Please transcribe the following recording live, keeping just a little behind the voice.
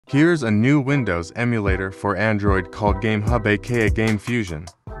Here's a new Windows emulator for Android called Gamehub aka Game Fusion.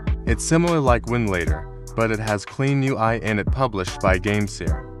 It's similar like Winlator, but it has clean UI and it published by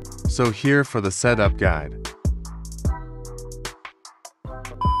Gamesir. So here for the setup guide.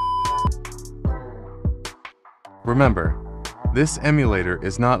 Remember, this emulator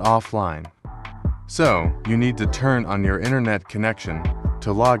is not offline. So, you need to turn on your internet connection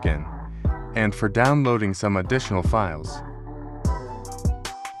to log in, and for downloading some additional files.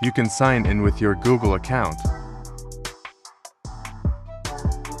 You can sign in with your Google account.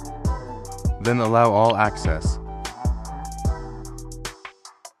 Then allow all access.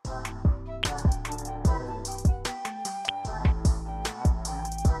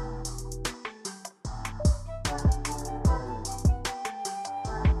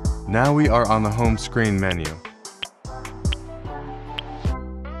 Now we are on the home screen menu.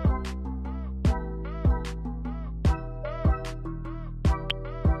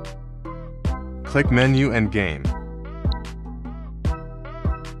 Click Menu and Game.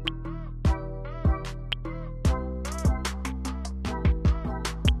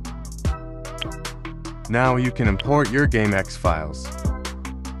 Now you can import your GameX files.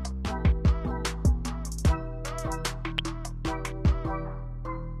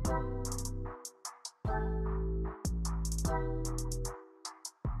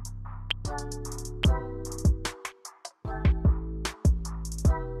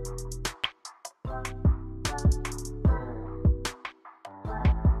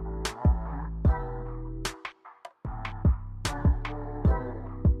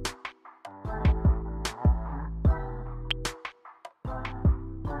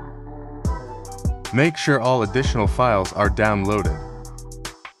 Make sure all additional files are downloaded.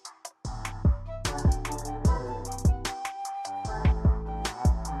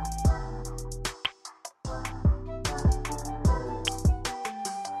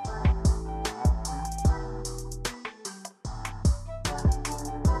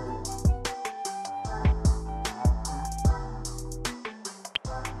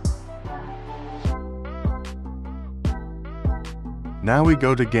 Now we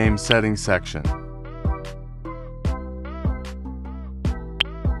go to Game Settings section.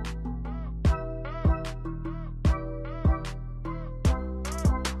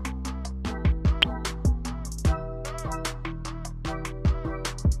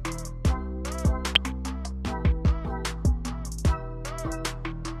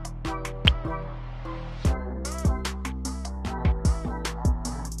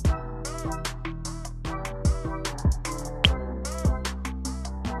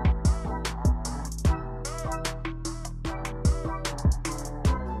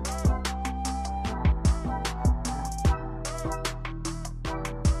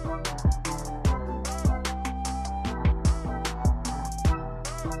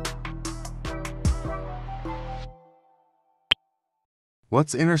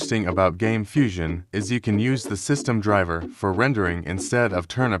 What's interesting about Game Fusion is you can use the system driver for rendering instead of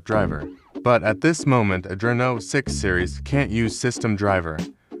turnip driver. But at this moment Adreno 6 series can't use system driver.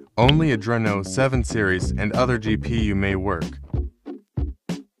 Only Adreno 7 series and other GPU may work.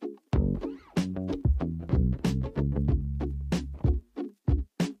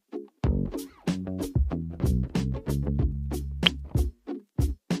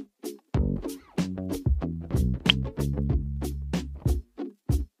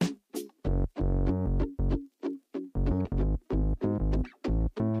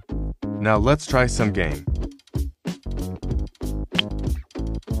 Now let's try some game.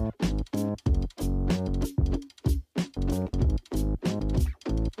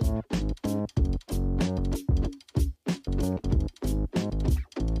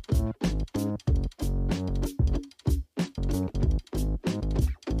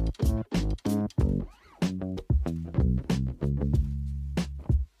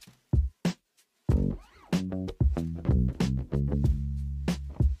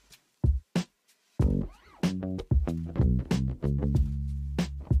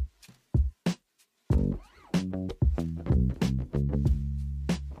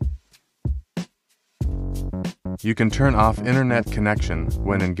 You can turn off internet connection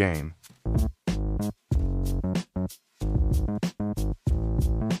when in game.